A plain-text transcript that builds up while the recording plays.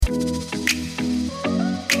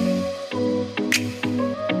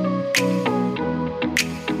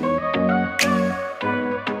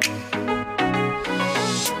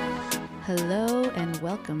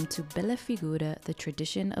to Bella Figura, the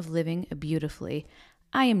tradition of living beautifully.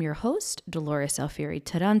 I am your host, Dolores Alfieri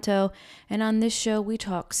Taranto, and on this show we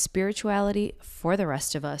talk spirituality for the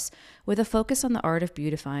rest of us with a focus on the art of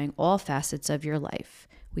beautifying all facets of your life.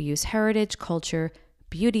 We use heritage, culture,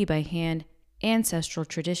 beauty by hand, ancestral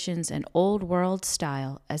traditions, and old world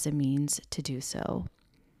style as a means to do so.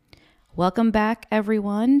 Welcome back,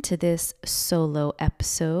 everyone, to this solo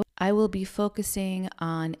episode. I will be focusing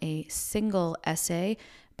on a single essay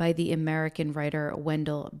by the American writer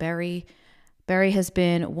Wendell Berry. Berry has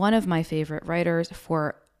been one of my favorite writers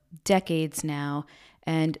for decades now,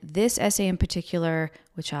 and this essay in particular,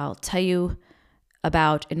 which I'll tell you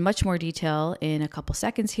about in much more detail in a couple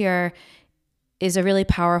seconds here, is a really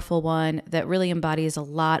powerful one that really embodies a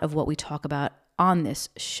lot of what we talk about on this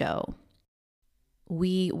show.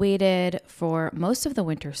 We waited for most of the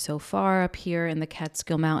winter so far up here in the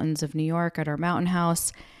Catskill Mountains of New York at our mountain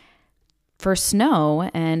house for snow,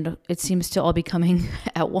 and it seems to all be coming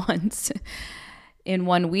at once. In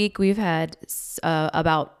 1 week, we've had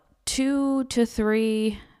about 2 to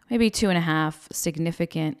 3, maybe 2.5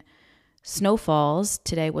 significant snowfalls.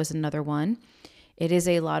 Today was another one. It is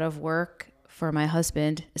a lot of work for my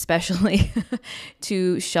husband, especially,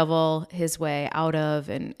 to shovel his way out of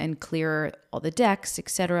and clear all the decks,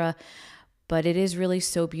 etc. But it is really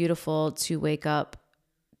so beautiful to wake up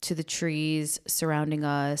to the trees surrounding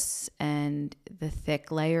us and the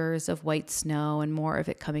thick layers of white snow and more of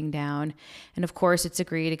it coming down. And of course, it's a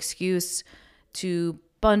great excuse to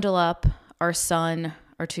bundle up our son,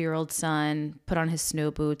 our 2-year-old son, put on his snow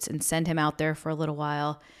boots and send him out there for a little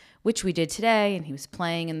while, which we did today, and he was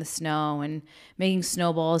playing in the snow and making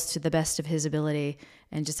snowballs to the best of his ability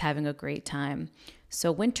and just having a great time.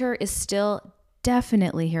 So winter is still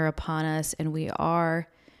definitely here upon us, and we are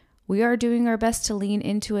doing our best to lean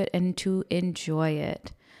into it and to enjoy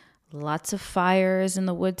it. Lots of fires in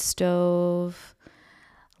the wood stove,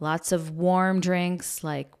 lots of warm drinks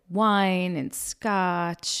like wine and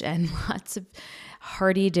scotch, and lots of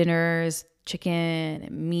hearty dinners, chicken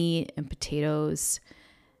and meat and potatoes.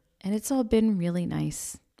 And it's all been really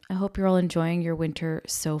nice. I hope you're all enjoying your winter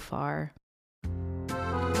so far.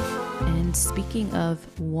 And speaking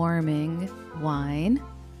of warming wine,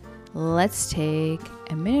 let's take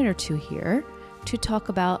a minute or two here to talk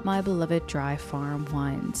about my beloved Dry Farm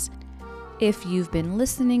wines. If you've been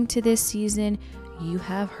listening to this season, you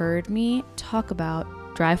have heard me talk about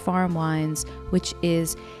Dry Farm Wines, which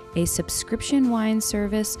is a subscription wine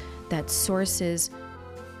service that sources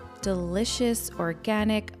delicious,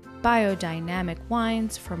 organic, biodynamic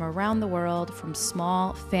wines from around the world from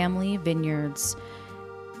small family vineyards.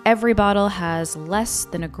 Every bottle has less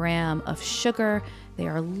than a gram of sugar. They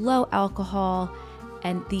are low alcohol,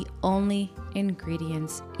 and the only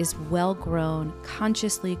ingredients is well-grown,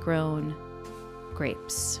 consciously grown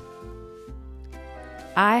grapes.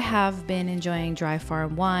 I have been enjoying Dry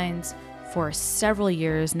Farm wines for several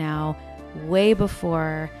years now, way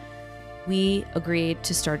before we agreed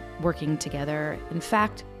to start working together. In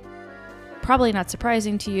fact, probably not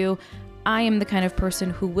surprising to you, I am the kind of person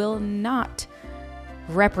who will not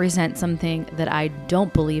represent something that I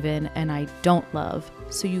don't believe in and I don't love.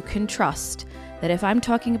 So you can trust that if I'm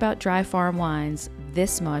talking about Dry Farm wines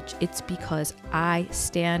this much, it's because I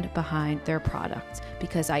stand behind their products,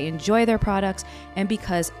 because I enjoy their products, and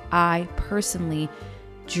because I personally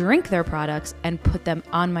drink their products and put them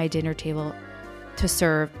on my dinner table to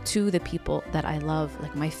serve to the people that I love,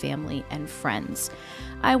 like my family and friends.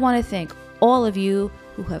 I want to thank all of you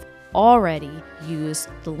who have already used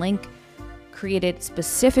the link created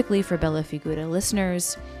specifically for Bella Figura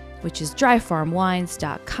listeners, which is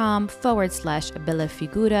dryfarmwines.com/Bella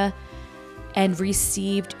Figura, and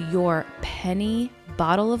received your penny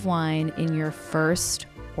bottle of wine in your first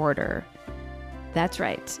order. That's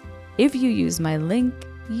right. If you use my link,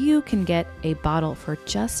 you can get a bottle for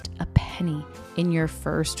just a penny in your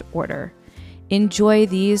first order. Enjoy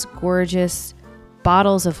these gorgeous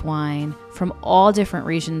bottles of wine from all different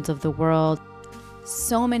regions of the world.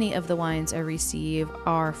 So many of the wines I receive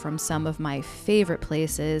are from some of my favorite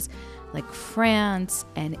places like France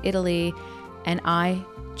and Italy, and I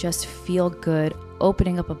just feel good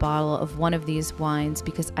opening up a bottle of one of these wines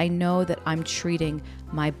because I know that I'm treating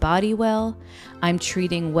my body well. I'm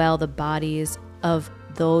treating well the bodies of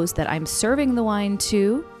those that I'm serving the wine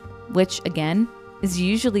to, which again is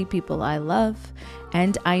usually people I love.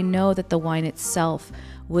 And I know that the wine itself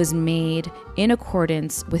was made in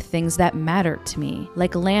accordance with things that matter to me,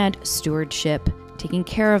 like land stewardship, taking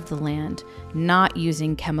care of the land, not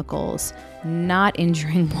using chemicals, not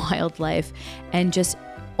injuring wildlife, and just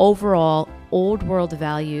overall old world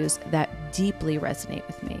values that deeply resonate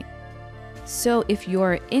with me. So if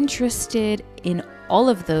you're interested in all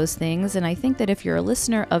of those things, and I think that if you're a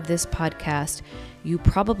listener of this podcast, you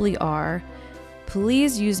probably are,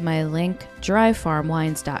 please use my link,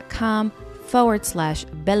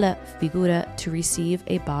 dryfarmwines.com/Bella Figura to receive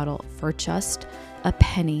a bottle for just a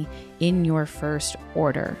penny in your first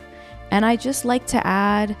order. And I just like to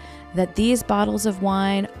add that these bottles of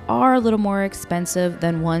wine are a little more expensive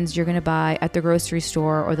than ones you're going to buy at the grocery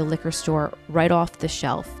store or the liquor store right off the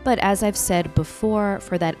shelf. But as I've said before,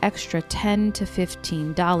 for that extra $10 to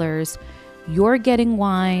 $15, you're getting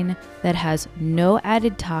wine that has no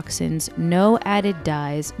added toxins, no added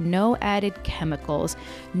dyes, no added chemicals,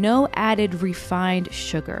 no added refined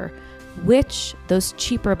sugar, which those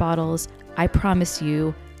cheaper bottles, I promise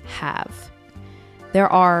you, have.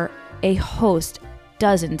 There are a host,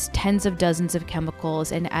 dozens, tens of dozens of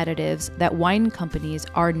chemicals and additives that wine companies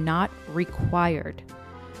are not required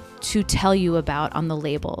to tell you about on the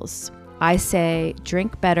labels. I say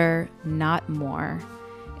drink better, not more.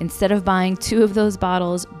 Instead of buying 2 of those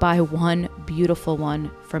bottles, buy one beautiful one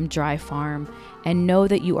from Dry Farm and know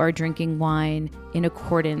that you are drinking wine in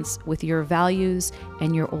accordance with your values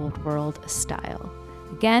and your old world style.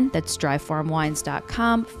 Again, that's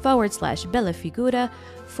dryfarmwines.com/Bella Figura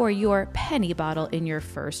for your penny bottle in your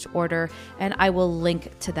first order, and I will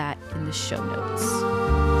link to that in the show notes.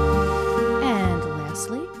 And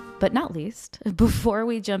lastly, but not least, before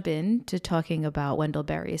we jump into talking about Wendell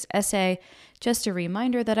Berry's essay, just a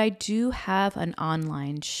reminder that I do have an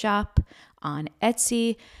online shop on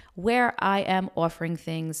Etsy where I am offering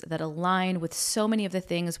things that align with so many of the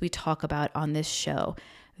things we talk about on this show.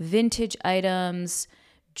 Vintage items,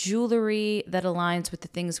 jewelry that aligns with the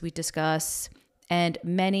things we discuss, and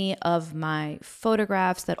many of my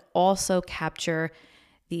photographs that also capture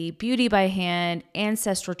the beauty by hand,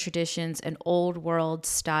 ancestral traditions, and old world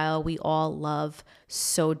style we all love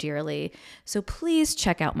so dearly. So please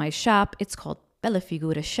check out my shop. It's called Bella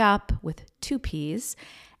Figura Shop with 2 P's,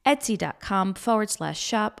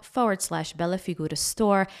 etsy.com/shop/Bella Figura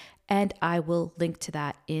store, and I will link to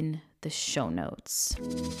that in the show notes.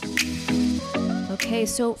 Okay,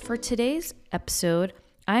 so for today's episode,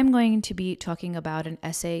 I'm going to be talking about an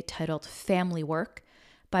essay titled Family Work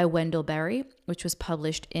by Wendell Berry, which was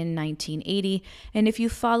published in 1980. And if you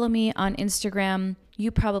follow me on Instagram,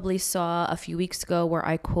 you probably saw a few weeks ago where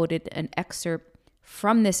I quoted an excerpt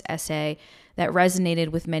from this essay that resonated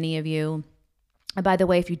with many of you. And by the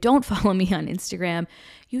way, if you don't follow me on Instagram,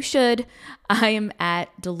 you should. I am at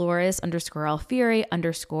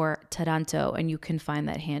Dolores_Alfieri_Taranto, and you can find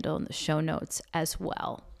that handle in the show notes as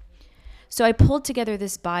well. So I pulled together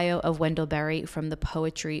this bio of Wendell Berry from the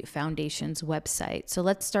Poetry Foundation's website. So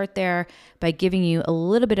let's start there by giving you a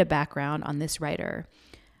little bit of background on this writer.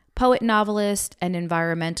 Poet, novelist, and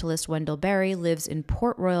environmentalist Wendell Berry lives in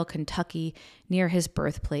Port Royal, Kentucky, near his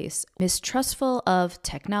birthplace. Mistrustful of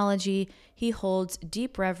technology, he holds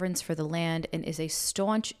deep reverence for the land and is a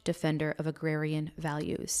staunch defender of agrarian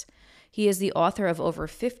values. He is the author of over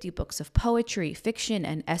 50 books of poetry, fiction,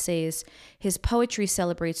 and essays. His poetry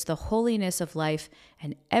celebrates the holiness of life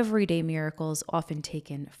and everyday miracles often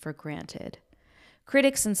taken for granted.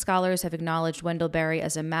 Critics and scholars have acknowledged Wendell Berry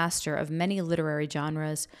as a master of many literary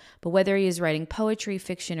genres, but whether he is writing poetry,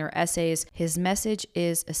 fiction, or essays, his message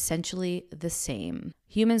is essentially the same.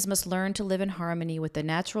 Humans must learn to live in harmony with the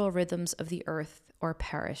natural rhythms of the earth or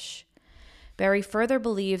perish. Berry further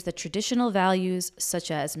believes that traditional values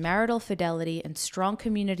such as marital fidelity and strong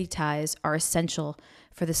community ties are essential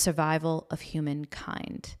for the survival of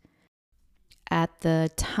humankind. At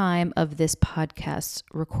the time of this podcast's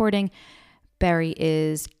recording, Berry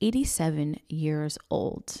is 87 years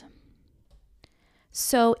old.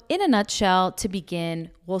 So in a nutshell, to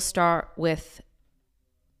begin, we'll start with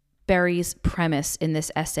Berry's premise in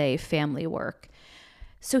this essay, Family Work.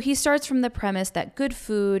 So he starts from the premise that good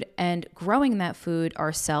food and growing that food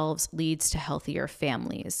ourselves leads to healthier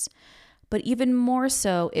families. But even more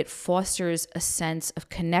so, it fosters a sense of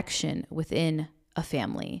connection within a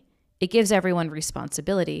family. It gives everyone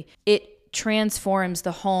responsibility. It transforms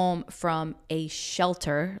the home from a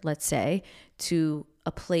shelter, let's say, to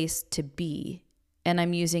a place to be. And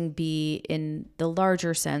I'm using be in the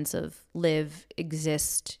larger sense of live,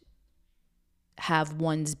 exist, have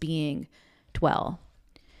one's being, dwell.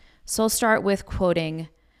 So I'll start with quoting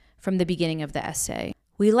from the beginning of the essay.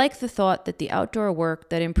 We like the thought that the outdoor work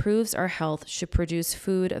that improves our health should produce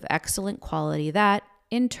food of excellent quality that,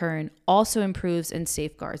 in turn, also improves and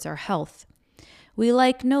safeguards our health. We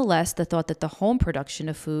like no less the thought that the home production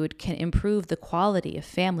of food can improve the quality of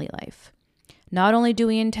family life. Not only do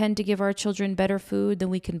we intend to give our children better food than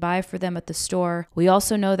we can buy for them at the store, we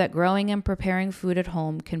also know that growing and preparing food at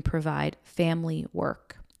home can provide family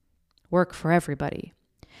work for everybody.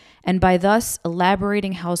 And by thus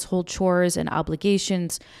elaborating household chores and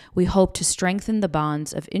obligations, we hope to strengthen the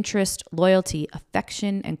bonds of interest, loyalty,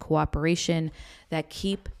 affection, and cooperation that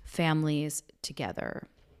keep families together.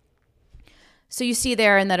 So you see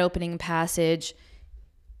there in that opening passage,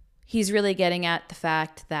 he's really getting at the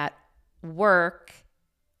fact that work,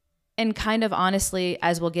 and kind of honestly,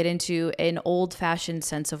 as we'll get into, an old-fashioned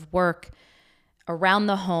sense of work around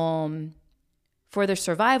the home, for the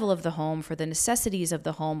survival of the home, for the necessities of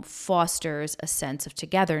the home, fosters a sense of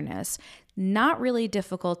togetherness. Not really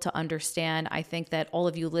difficult to understand. I think that all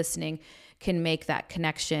of you listening can make that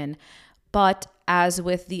connection. But as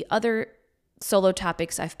with the other solo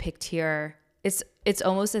topics I've picked here, it's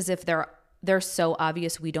almost as if they're so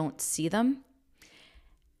obvious we don't see them.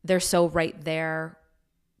 They're so right there.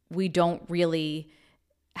 We don't really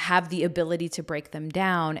have the ability to break them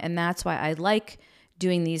down. And that's why I like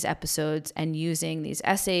doing these episodes and using these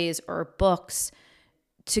essays or books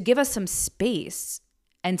to give us some space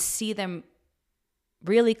and see them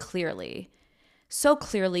really clearly, so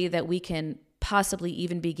clearly that we can possibly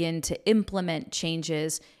even begin to implement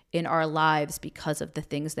changes in our lives because of the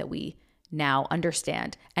things that we now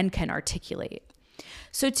understand and can articulate.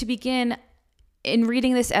 So to begin, in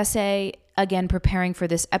reading this essay, again, preparing for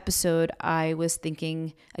this episode, I was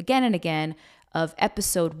thinking again and again of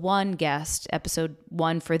episode 1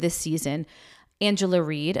 for this season, Angela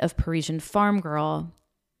Reed of Parisian Farm Girl.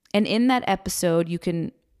 And in that episode, you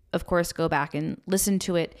can, of course, go back and listen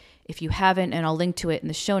to it if you haven't, and I'll link to it in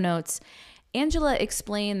the show notes. Angela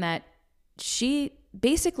explained that she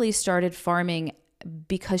basically started farming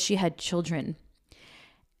because she had children.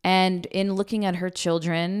 And in looking at her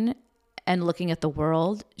children and looking at the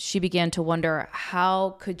world, she began to wonder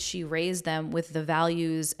how could she raise them with the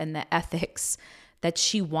values and the ethics that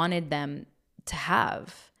she wanted them to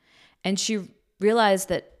have. And she realized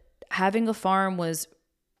that having a farm was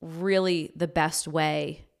really the best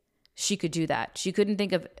way she could do that. She couldn't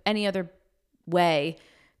think of any other way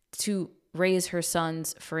to raise her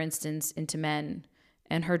sons, for instance, into men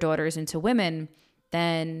and her daughters into women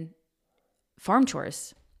than farm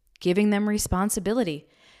chores, giving them responsibility,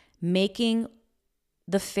 making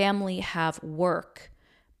the family have work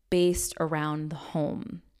based around the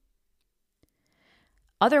home.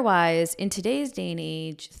 Otherwise, in today's day and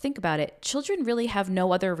age, think about it, children really have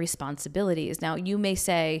no other responsibilities. Now, you may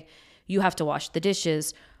say you have to wash the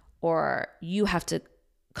dishes or you have to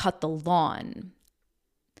cut the lawn,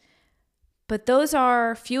 but those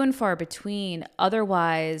are few and far between.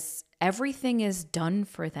 Otherwise, everything is done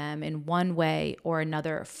for them in one way or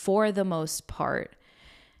another for the most part.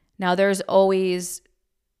 Now, there's always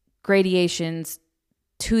gradations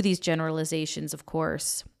to these generalizations, of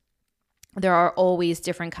course. There are always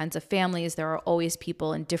different kinds of families. There are always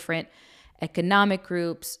people in different economic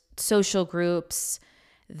groups, social groups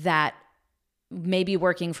that may be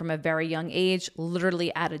working from a very young age,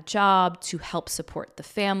 literally at a job to help support the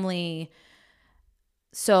family.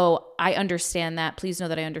 So I understand that. Please know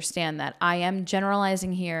that I understand that. I am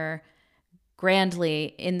generalizing here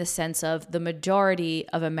grandly in the sense of the majority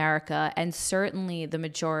of America, and certainly the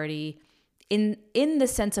majority in the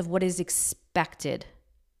sense of what is expected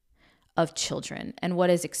of children and what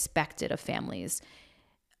is expected of families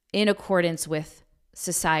in accordance with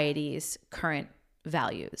society's current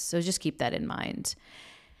values. So just keep that in mind.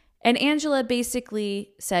 And Angela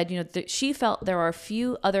basically said, she felt there are a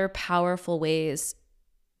few other powerful ways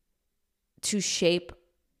to shape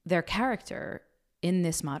their character in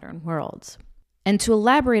this modern world. And to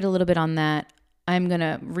elaborate a little bit on that, I'm going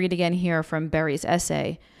to read again here from Berry's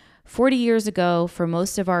essay. 40 years ago, for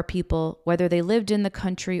most of our people, whether they lived in the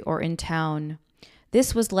country or in town,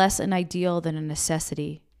 this was less an ideal than a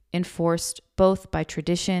necessity, enforced both by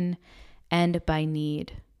tradition and by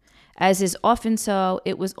need. As is often so,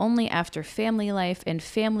 it was only after family life and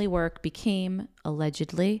family work became,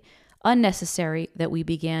 allegedly, unnecessary that we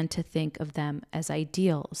began to think of them as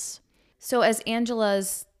ideals. So as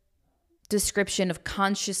Angela's description of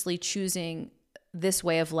consciously choosing this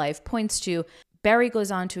way of life points to, Berry goes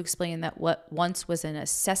on to explain that what once was a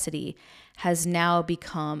necessity has now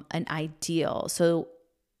become an ideal. So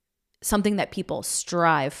something that people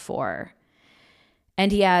strive for.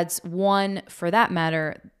 And he adds one, for that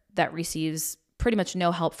matter, that receives pretty much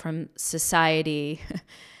no help from society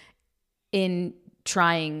in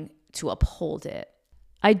trying to uphold it.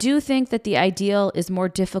 I do think that the ideal is more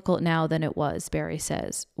difficult now than it was, Berry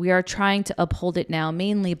says. We are trying to uphold it now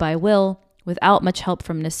mainly by will, without much help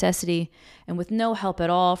from necessity, and with no help at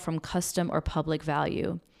all from custom or public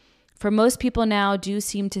value. For most people now do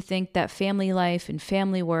seem to think that family life and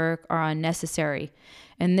family work are unnecessary,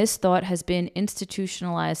 and this thought has been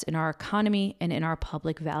institutionalized in our economy and in our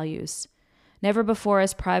public values. Never before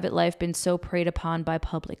has private life been so preyed upon by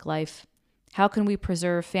public life. How can we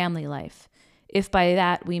preserve family life? If by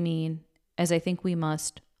that we mean, as I think we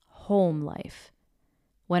must, home life,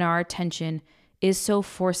 when our attention is so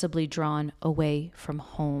forcibly drawn away from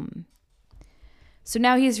home. So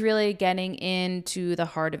now he's really getting into the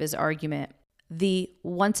heart of his argument. The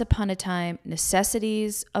once upon a time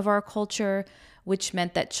necessities of our culture, which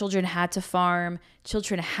meant that children had to farm,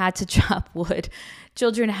 children had to chop wood,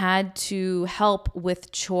 children had to help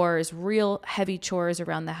with chores, real heavy chores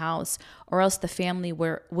around the house, or else the family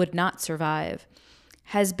would not survive,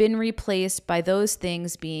 has been replaced by those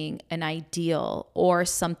things being an ideal or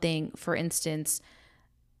something, for instance,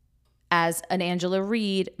 as an Angela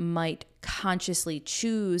Reed might consciously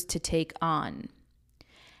choose to take on.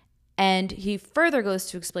 And he further goes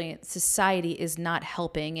to explain society is not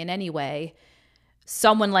helping in any way.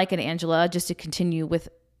 Someone like an Angela, just to continue with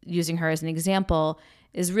using her as an example,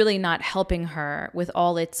 is really not helping her with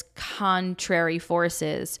all its contrary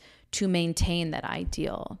forces to maintain that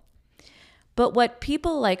ideal. But what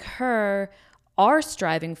people like her are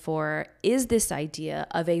striving for is this idea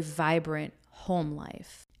of a vibrant home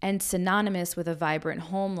life. And synonymous with a vibrant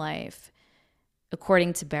home life,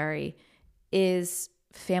 according to Barry, is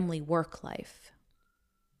family work life.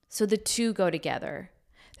 So the two go together.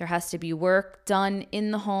 There has to be work done in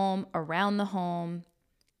the home, around the home,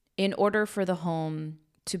 in order for the home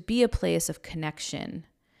to be a place of connection.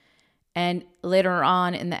 And later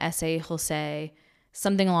on in the essay, he'll say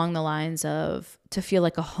something along the lines of to feel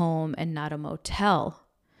like a home and not a motel,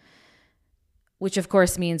 which of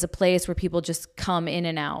course means a place where people just come in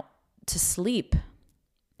and out to sleep.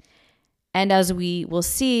 And as we will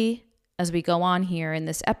see as we go on here in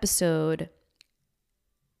this episode,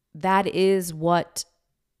 that is what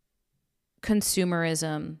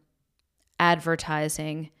consumerism,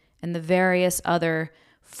 advertising, and the various other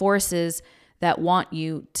forces that want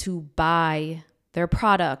you to buy their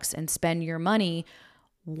products and spend your money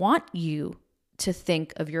want you to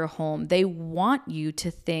think of your home. They want you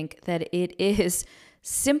to think that it is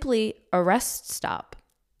simply a rest stop,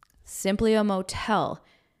 simply a motel.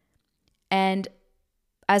 And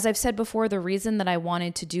as I've said before, the reason that I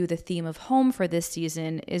wanted to do the theme of home for this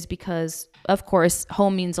season is because, of course,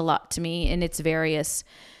 home means a lot to me in its various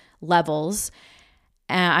levels.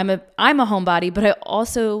 I'm a homebody, but I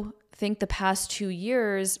also think the past 2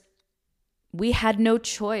 years, we had no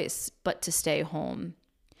choice but to stay home.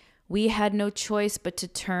 We had no choice but to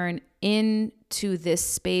turn into this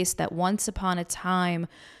space that once upon a time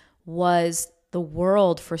was the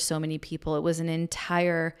world for so many people. It was an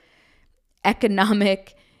entire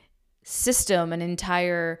economic system, an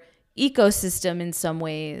entire ecosystem in some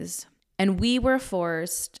ways. And we were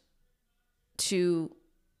forced to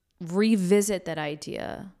revisit that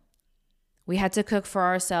idea. We had to cook for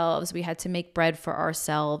ourselves. We had to make bread for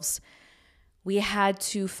ourselves. We had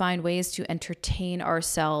to find ways to entertain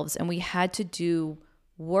ourselves, and we had to do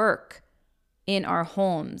work in our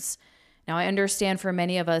homes. Now, I understand for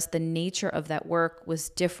many of us, the nature of that work was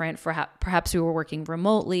different. Perhaps we were working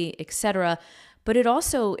remotely, etc. But it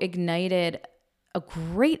also ignited a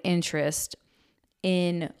great interest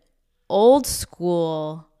in old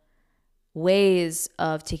school ways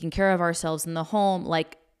of taking care of ourselves in the home,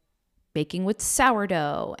 like baking with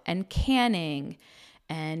sourdough and canning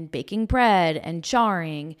and baking bread and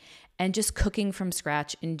jarring and just cooking from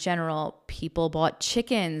scratch in general. People bought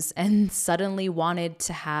chickens and suddenly wanted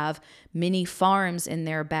to have mini farms in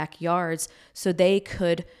their backyards so they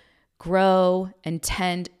could grow and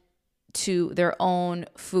tend to their own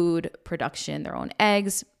food production, their own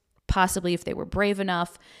eggs, possibly if they were brave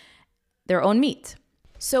enough, their own meat.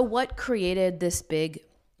 So what created this big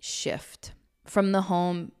shift from the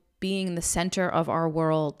home being the center of our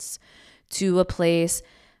worlds to a place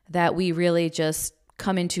that we really just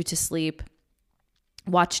come into to sleep,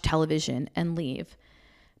 watch television, and leave?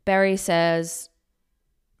 Barry says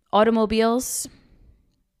automobiles,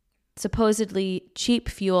 supposedly cheap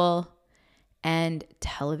fuel, and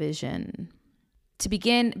television. To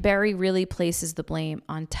begin, Barry really places the blame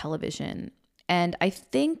on television. And I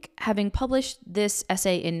think, having published this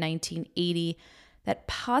essay in 1980, that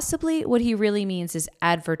possibly what he really means is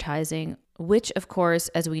advertising, which, of course,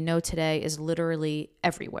 as we know today, is literally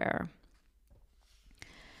everywhere.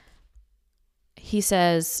 He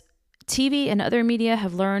says, TV and other media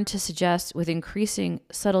have learned to suggest with increasing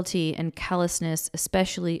subtlety and callousness,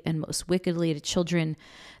 especially and most wickedly to children,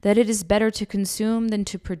 that it is better to consume than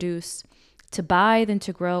to produce, to buy than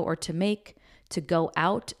to grow or to make, to go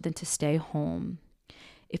out than to stay home.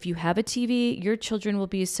 If you have a TV, your children will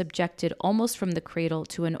be subjected almost from the cradle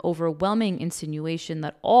to an overwhelming insinuation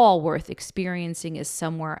that all worth experiencing is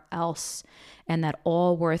somewhere else and that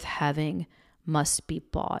all worth having must be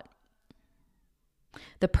bought.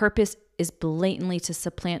 The purpose is blatantly to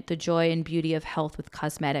supplant the joy and beauty of health with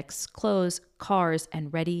cosmetics, clothes, cars,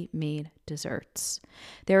 and ready-made desserts.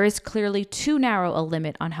 There is clearly too narrow a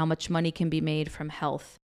limit on how much money can be made from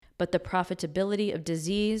health, but the profitability of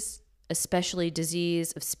disease, especially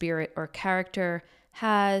disease of spirit or character,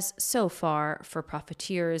 has, so far, for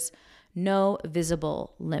profiteers, no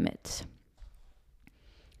visible limit.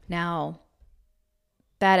 Now,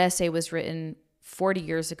 that essay was written 40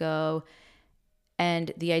 years ago,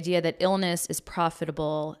 and the idea that illness is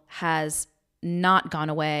profitable has not gone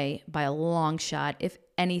away by a long shot. If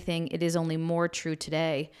anything, it is only more true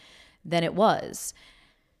today than it was.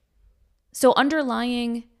 So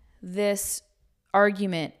underlying this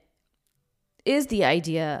argument is the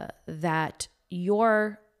idea that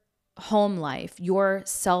your home life, your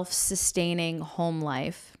self-sustaining home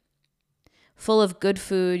life, full of good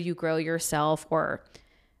food you grow yourself or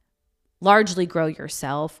largely grow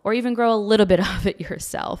yourself, or even grow a little bit of it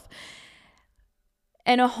yourself,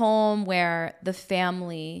 in a home where the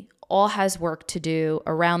family all has work to do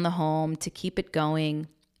around the home to keep it going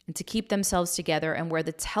and to keep themselves together, and where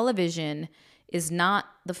the television is not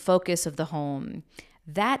the focus of the home,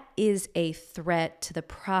 that is a threat to the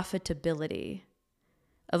profitability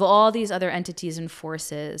of all these other entities and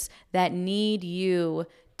forces that need you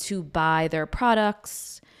to buy their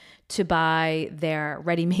products, to buy their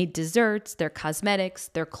ready-made desserts, their cosmetics,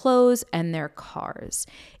 their clothes, and their cars.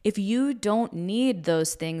 If you don't need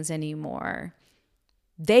those things anymore,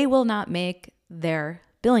 they will not make their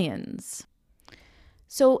billions.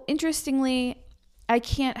 So interestingly, I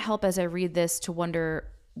can't help as I read this to wonder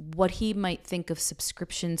what he might think of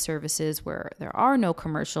subscription services where there are no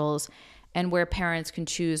commercials and where parents can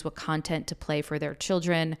choose what content to play for their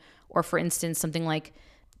children, or for instance, something like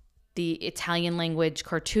the Italian language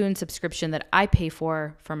cartoon subscription that I pay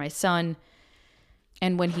for my son.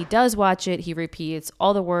 And when he does watch it, he repeats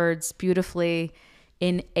all the words beautifully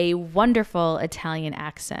in a wonderful Italian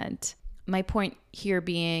accent. My point here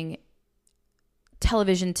being,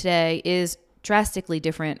 television today is drastically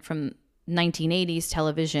different from 1980s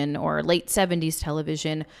television or late 70s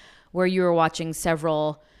television, where you were watching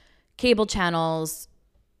several cable channels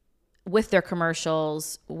with their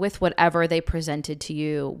commercials, with whatever they presented to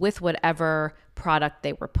you, with whatever product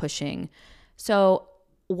they were pushing. So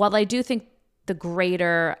while I do think the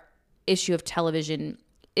greater issue of television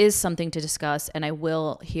is something to discuss, and I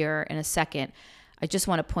will here in a second, I just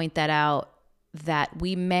want to point that out, that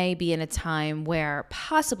we may be in a time where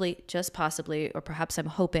possibly, just possibly, or perhaps I'm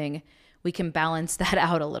hoping, we can balance that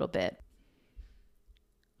out a little bit.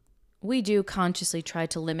 We do consciously try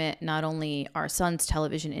to limit not only our son's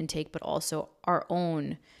television intake, but also our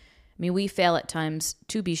own. I mean, we fail at times,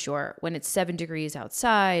 to be sure. When it's 7 degrees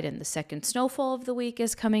outside and the second snowfall of the week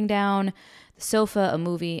is coming down, the sofa, a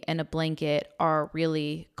movie, and a blanket are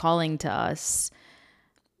really calling to us.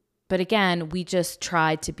 But again, we just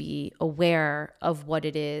try to be aware of what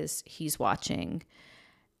it is he's watching,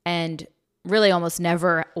 and really almost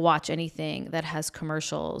never watch anything that has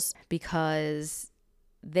commercials, because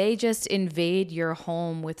they just invade your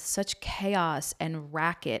home with such chaos and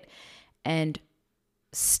racket and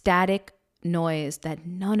static noise that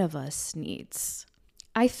none of us needs.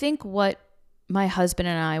 I think what my husband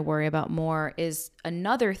and I worry about more is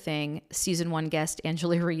another thing season 1 guest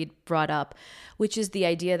Angela Reed brought up, which is the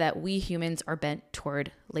idea that we humans are bent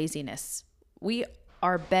toward laziness. We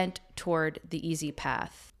are bent toward the easy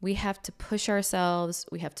path. We have to push ourselves,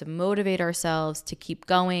 we have to motivate ourselves to keep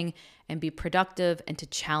going and be productive and to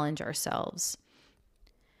challenge ourselves.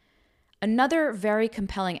 Another very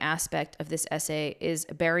compelling aspect of this essay is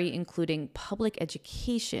Berry including public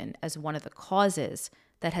education as one of the causes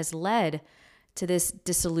that has led to this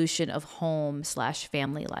dissolution of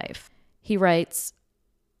home/family life. He writes,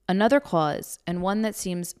 another cause, and one that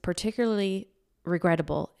seems particularly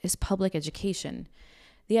regrettable, is public education.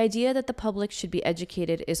 The idea that the public should be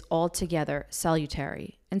educated is altogether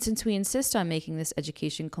salutary, and since we insist on making this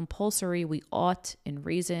education compulsory, we ought, in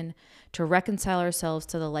reason, to reconcile ourselves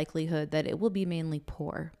to the likelihood that it will be mainly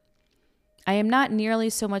poor. I am not nearly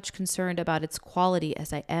so much concerned about its quality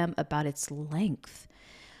as I am about its length.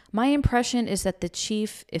 My impression is that the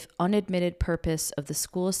chief, if unadmitted, purpose of the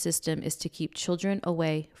school system is to keep children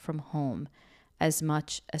away from home as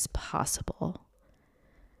much as possible.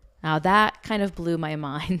 Now that kind of blew my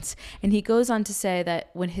mind. And he goes on to say that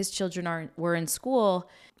when his children were in school,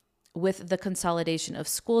 with the consolidation of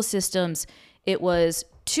school systems, it was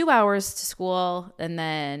 2 hours to school and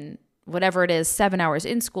then whatever it is, 7 hours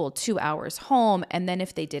in school, 2 hours home. And then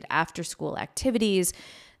if they did after school activities,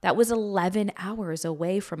 that was 11 hours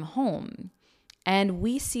away from home. And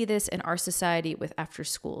we see this in our society with after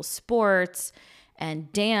school sports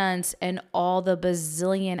and dance and all the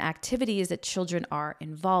bazillion activities that children are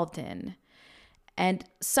involved in. And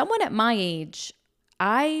someone at my age,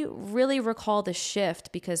 I really recall the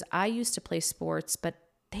shift because I used to play sports, but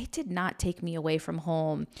they did not take me away from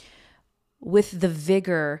home with the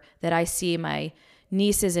vigor that I see my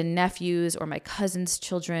nieces and nephews or my cousins'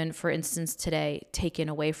 children, for instance, today, taken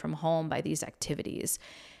away from home by these activities.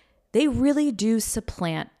 They really do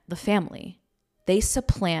supplant the family. They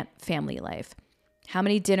supplant family life. How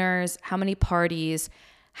many dinners, how many parties,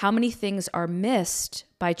 how many things are missed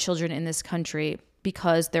by children in this country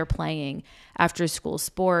because they're playing after school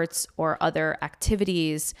sports or other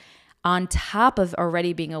activities on top of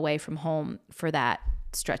already being away from home for that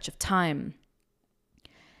stretch of time.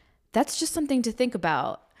 That's just something to think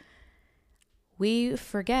about. We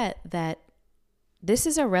forget that this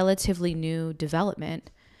is a relatively new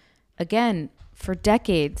development. Again, for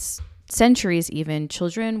decades, centuries even,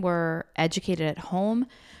 children were educated at home,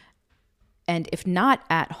 and if not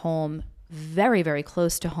at home, very, very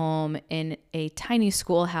close to home in a tiny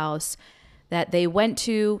schoolhouse that they went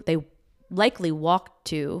to, they likely walked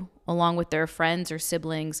to, along with their friends or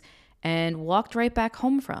siblings, and walked right back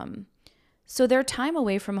home from. So their time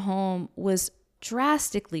away from home was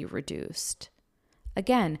drastically reduced.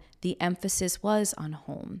 Again, the emphasis was on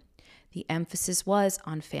home. The emphasis was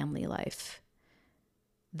on family life.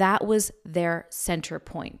 That was their center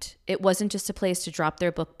point. It wasn't just a place to drop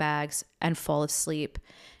their book bags and fall asleep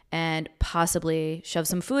and possibly shove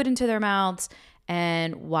some food into their mouths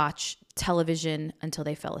and watch television until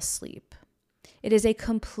they fell asleep. It is a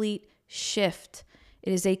complete shift.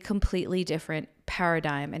 It is a completely different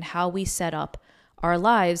paradigm in how we set up our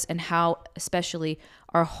lives and how especially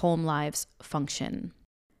our home lives function.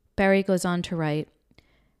 Barry goes on to write,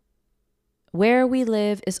 "Where we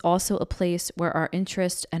live is also a place where our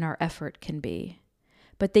interest and our effort can be,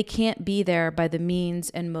 but they can't be there by the means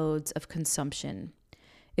and modes of consumption.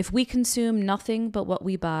 If we consume nothing but what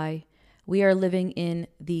we buy, we are living in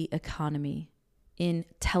the economy, in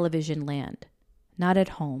television land, not at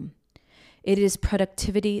home. It is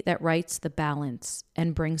productivity that rights the balance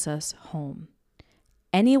and brings us home.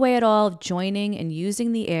 Any way at all of joining and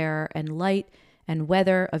using the air and light and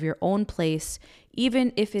weather of your own place,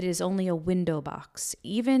 even if it is only a window box,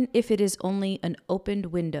 even if it is only an opened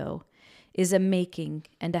window, is a making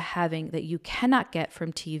and a having that you cannot get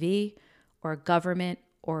from TV or government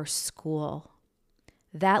or school.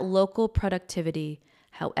 That local productivity,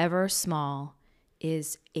 however small,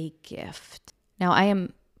 is a gift." Now, I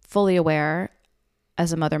am fully aware,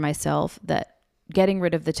 as a mother myself, that getting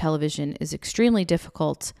rid of the television is extremely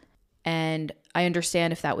difficult. And I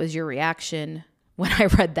understand if that was your reaction when I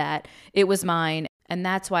read that. It was mine. And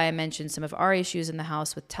that's why I mentioned some of our issues in the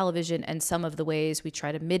house with television and some of the ways we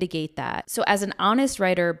try to mitigate that. So as an honest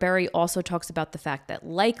writer, Barry also talks about the fact that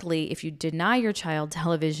likely if you deny your child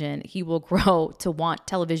television, he will grow to want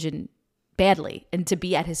television badly and to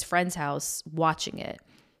be at his friend's house watching it.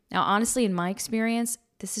 Now, honestly, in my experience,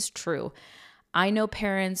 this is true. I know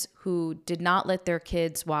parents who did not let their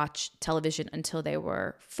kids watch television until they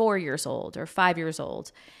were 4 years old or 5 years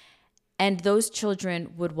old. And those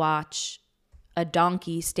children would watch a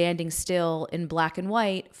donkey standing still in black and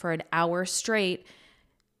white for an hour straight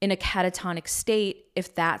in a catatonic state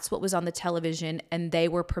if that's what was on the television and they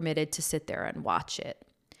were permitted to sit there and watch it.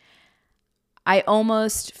 I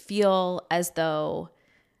almost feel as though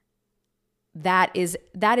that is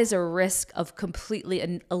a risk of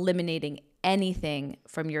completely eliminating anything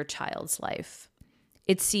from your child's life.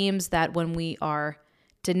 It seems that when we are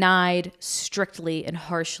denied strictly and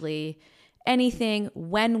harshly anything,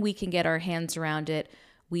 when we can get our hands around it,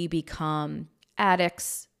 we become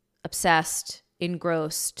addicts, obsessed,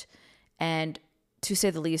 engrossed, and to say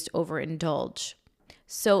the least, overindulge.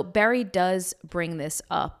 So Barry does bring this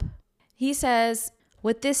up. He says,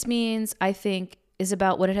 what this means, I think, is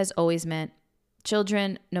about what it has always meant.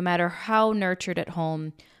 Children, no matter how nurtured at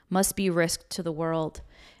home, must be risked to the world,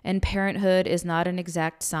 and parenthood is not an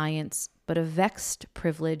exact science, but a vexed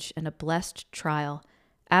privilege and a blessed trial,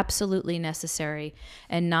 absolutely necessary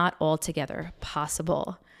and not altogether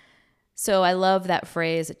possible. So I love that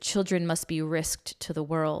phrase, children must be risked to the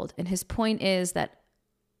world. And his point is that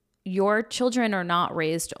your children are not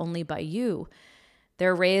raised only by you.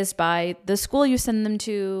 They're raised by the school you send them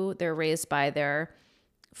to. They're raised by their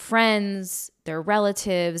friends, their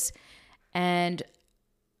relatives. And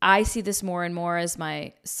I see this more and more as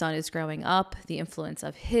my son is growing up, the influence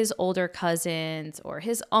of his older cousins or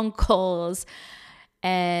his uncles.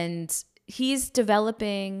 And he's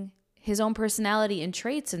developing his own personality and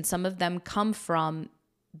traits, and some of them come from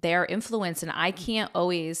their influence, and I can't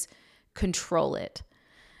always control it.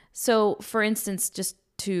 So, for instance, just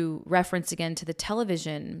to reference again to the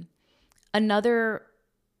television, another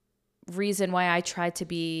reason why I try to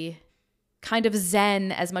be kind of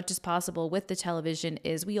zen as much as possible with the television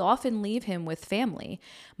is we often leave him with family.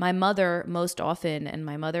 My mother most often, and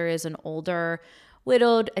my mother is an older,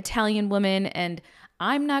 widowed Italian woman, and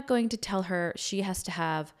I'm not going to tell her she has to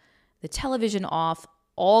have the television off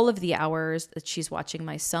all of the hours that she's watching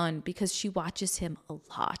my son because she watches him a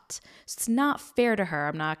lot. So it's not fair to her.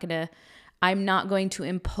 I'm not going to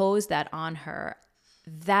impose that on her.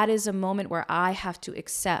 That is a moment where I have to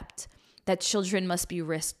accept that children must be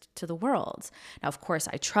risked to the world. Now, of course,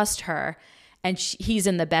 I trust her, and he's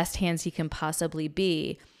in the best hands he can possibly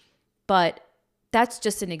be. But that's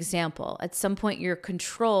just an example. At some point, your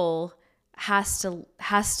control has to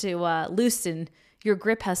loosen. Your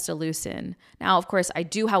grip has to loosen. Now, of course, I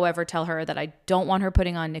do, however, tell her that I don't want her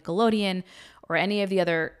putting on Nickelodeon or any of the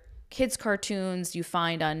other kids' cartoons you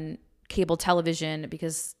find on cable television,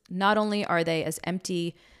 because not only are they as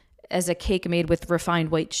empty as a cake made with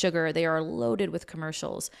refined white sugar, they are loaded with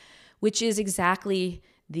commercials, which is exactly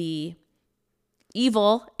the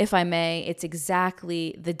evil, if I may. It's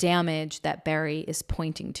exactly the damage that Barry is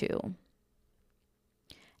pointing to.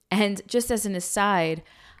 And just as an aside,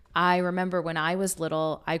 I remember when I was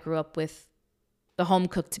little, I grew up with the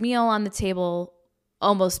home-cooked meal on the table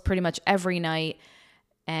almost pretty much every night,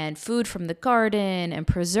 and food from the garden and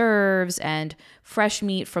preserves and fresh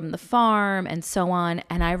meat from the farm and so on.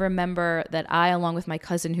 And I remember that I, along with my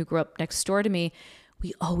cousin who grew up next door to me,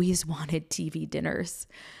 we always wanted TV dinners.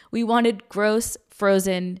 We wanted gross,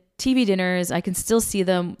 frozen TV dinners. I can still see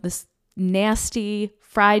them, this nasty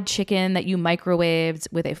fried chicken that you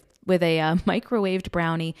microwaved with a microwaved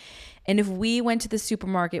brownie. And if we went to the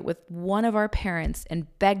supermarket with one of our parents and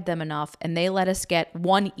begged them enough and they let us get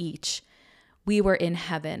one each, we were in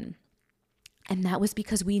heaven. And that was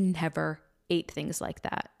because we never ate things like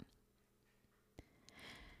that.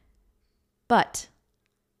 But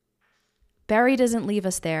Barry doesn't leave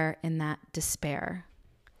us there in that despair.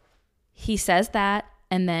 He says that,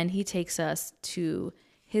 and then he takes us to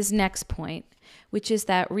his next point, which is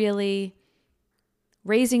that really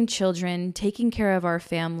raising children, taking care of our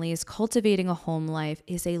families, cultivating a home life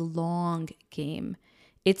is a long game.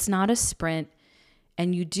 It's not a sprint,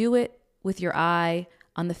 and you do it with your eye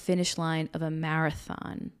on the finish line of a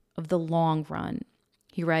marathon, of the long run.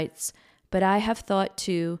 He writes, "But I have thought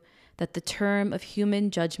too that the term of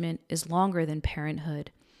human judgment is longer than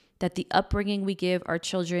parenthood, that the upbringing we give our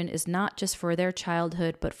children is not just for their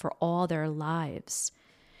childhood, but for all their lives.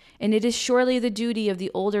 And it is surely the duty of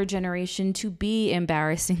the older generation to be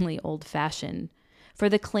embarrassingly old-fashioned, for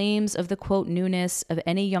the claims of the, quote, newness of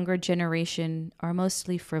any younger generation are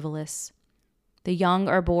mostly frivolous. The young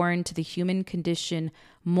are born to the human condition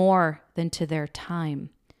more than to their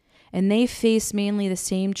time, and they face mainly the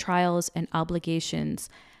same trials and obligations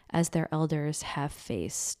as their elders have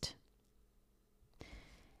faced."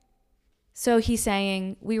 So he's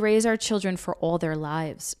saying we raise our children for all their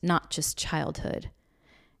lives, not just childhood.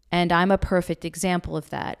 And I'm a perfect example of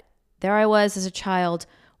that. There I was as a child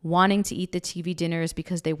wanting to eat the TV dinners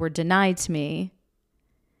because they were denied to me.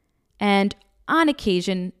 And on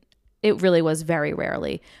occasion, it really was very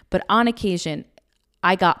rarely, but on occasion,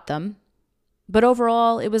 I got them. But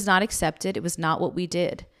overall, it was not accepted. It was not what we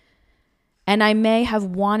did. And I may have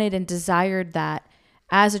wanted and desired that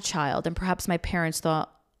as a child, and perhaps my parents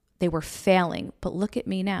thought they were failing. But look at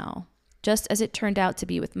me now, just as it turned out to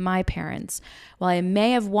be with my parents. While I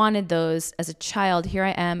may have wanted those as a child, here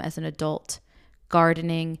I am as an adult,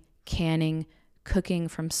 gardening, canning, cooking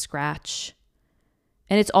from scratch.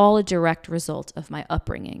 And it's all a direct result of my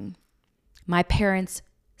upbringing. My parents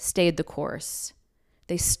stayed the course.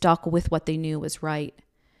 They stuck with what they knew was right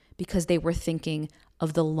because they were thinking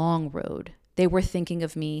of the long road. They were thinking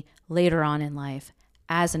of me later on in life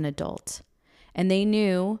as an adult. And they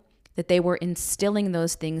knew that they were instilling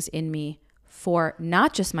those things in me for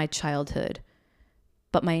not just my childhood,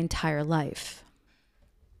 but my entire life.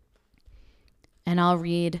 And I'll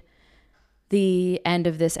read the end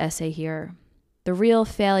of this essay here. "The real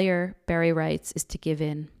failure," Barry writes, "is to give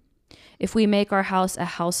in. if we make our house a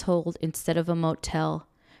household instead of a motel,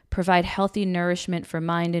 provide healthy nourishment for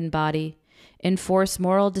mind and body, enforce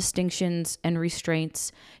moral distinctions and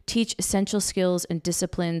restraints, teach essential skills and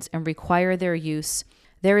disciplines and require their use,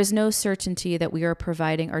 there is no certainty that we are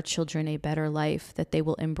providing our children a better life that they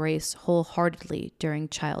will embrace wholeheartedly during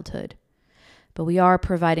childhood. But we are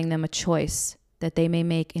providing them a choice that they may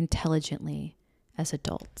make intelligently as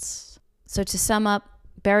adults. So to sum up,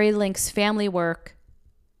 Berry links family work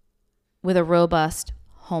with a robust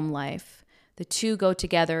home life. The two go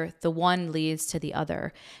together, the one leads to the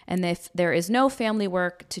other. And if there is no family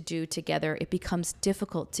work to do together, it becomes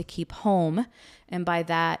difficult to keep home, and by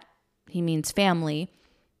that he means family,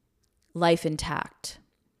 life intact.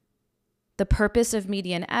 The purpose of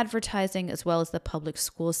media and advertising, as well as the public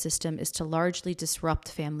school system, is to largely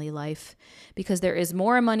disrupt family life because there is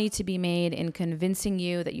more money to be made in convincing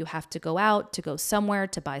you that you have to go out, to go somewhere,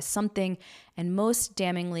 to buy something, and most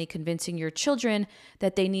damningly convincing your children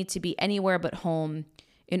that they need to be anywhere but home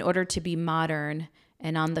in order to be modern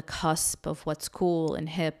and on the cusp of what's cool and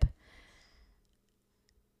hip.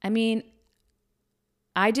 I mean,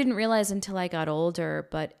 I didn't realize until I got older,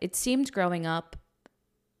 but it seemed growing up,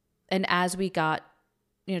 and as we got,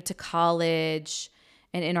 to college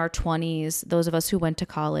and in our 20s, those of us who went to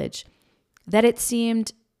college, that it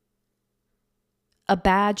seemed a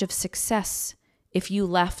badge of success if you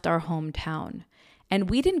left our hometown. And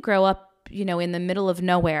we didn't grow up, in the middle of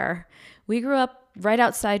nowhere. We grew up right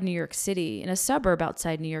outside New York City, in a suburb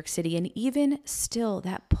outside New York City. And even still,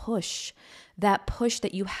 that push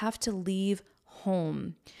that you have to leave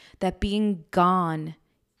home, that being gone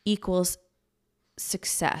equals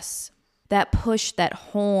success, that push that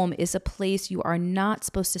home is a place you are not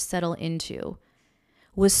supposed to settle into,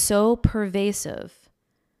 was so pervasive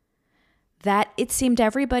that it seemed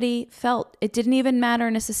everybody felt it didn't even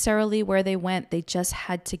matter necessarily where they went. They just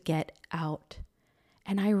had to get out.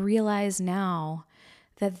 And I realize now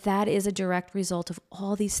that that is a direct result of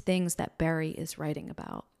all these things that Berry is writing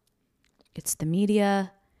about. It's the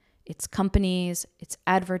media, it's companies, it's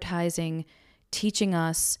advertising, teaching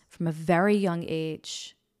us from a very young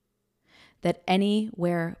age that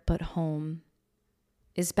anywhere but home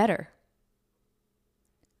is better.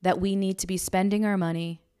 That we need to be spending our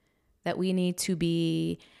money, that we need to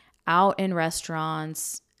be out in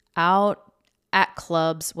restaurants, out at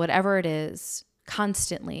clubs, whatever it is,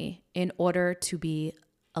 constantly in order to be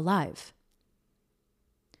alive.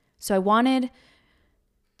 So I wanted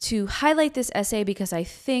to highlight this essay because I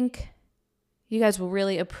think you guys will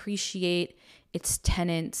really appreciate its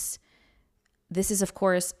tenets. This is, of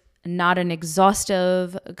course, not an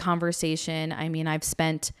exhaustive conversation. I mean, I've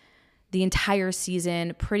spent the entire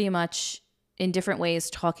season pretty much in different ways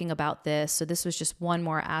talking about this. So this was just one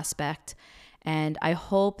more aspect. And I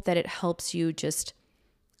hope that it helps you just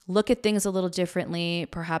look at things a little differently,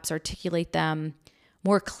 perhaps articulate them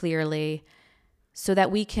more clearly so that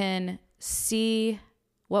we can see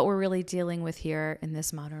what we're really dealing with here in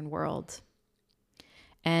this modern world.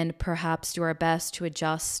 And perhaps do our best to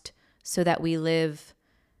adjust so that we live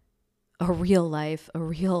a real life, a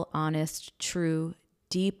real, honest, true,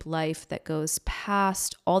 deep life that goes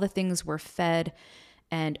past all the things we're fed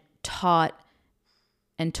and taught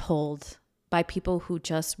and told by people who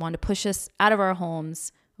just want to push us out of our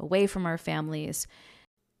homes, away from our families,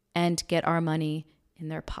 and get our money in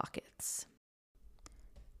their pockets.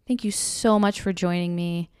 Thank you so much for joining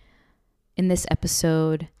me in this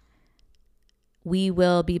episode. We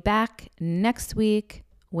will be back next week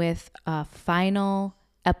with a final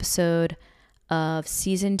episode of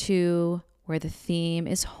season 2 where the theme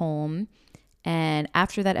is home. And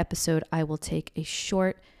after that episode, I will take a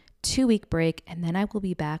short 2-week break, and then I will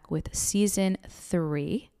be back with season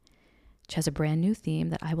 3, which has a brand new theme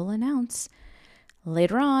that I will announce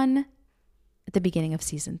later on at the beginning of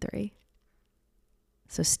season 3.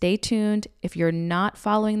 So stay tuned. If you're not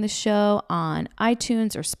following the show on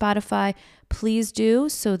iTunes or Spotify, please do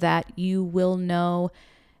so that you will know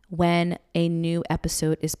when a new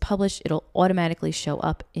episode is published. It'll automatically show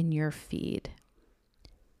up in your feed.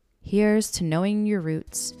 Here's to knowing your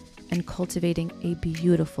roots and cultivating a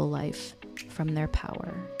beautiful life from their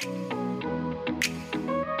power.